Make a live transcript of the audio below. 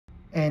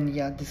And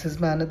yeah, this is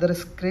my another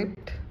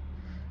script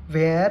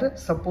where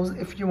suppose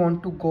if you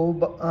want to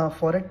go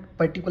for a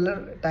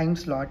particular time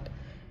slot.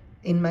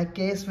 In my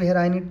case where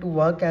I need to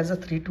work as a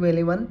 3 to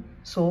 11,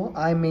 so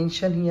I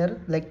mention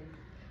here like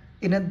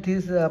in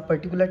this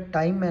particular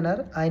time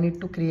manner I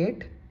need to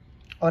create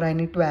or I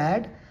need to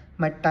add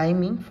my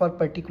timing for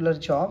particular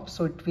job,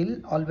 so it will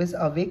always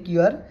awake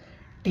your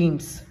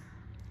teams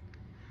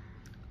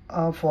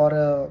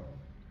for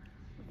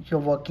your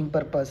working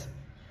purpose.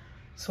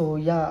 So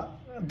yeah,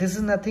 this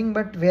is nothing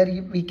but where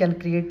we can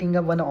creating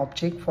a one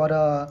object for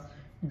a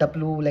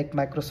w like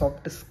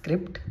Microsoft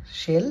script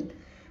shell,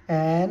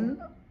 and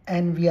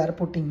we are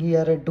putting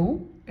here a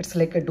do. It's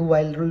like a do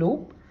while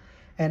loop,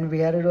 and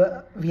we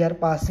are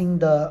passing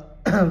the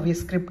v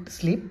script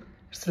sleep.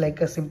 It's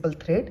like a simple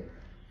thread.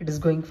 It is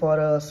going for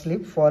a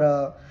sleep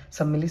for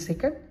some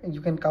millisecond.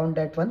 You can count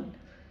that one.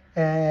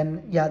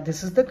 And yeah,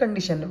 this is the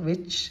condition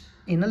which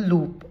in a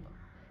loop,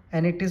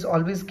 and it is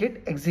always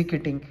get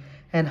executing.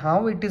 And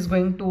how it is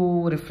going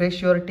to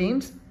refresh your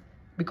teams,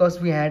 because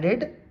we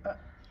added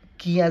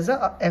key as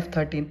a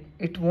F13,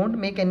 it won't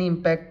make any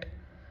impact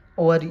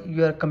over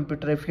your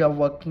computer if you are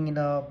working in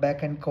a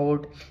backend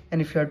code,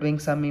 and if you are doing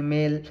some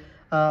email,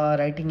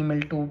 writing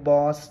email to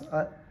boss,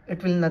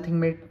 it will nothing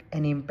make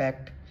any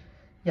impact.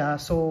 Yeah,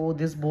 so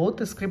this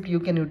both script you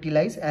can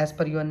utilize as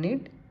per your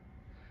need.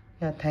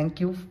 Yeah, thank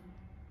you,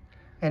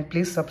 and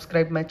please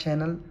subscribe my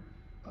channel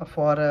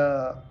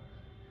for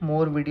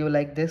more video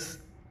like this.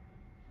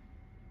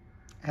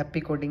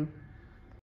 Happy coding.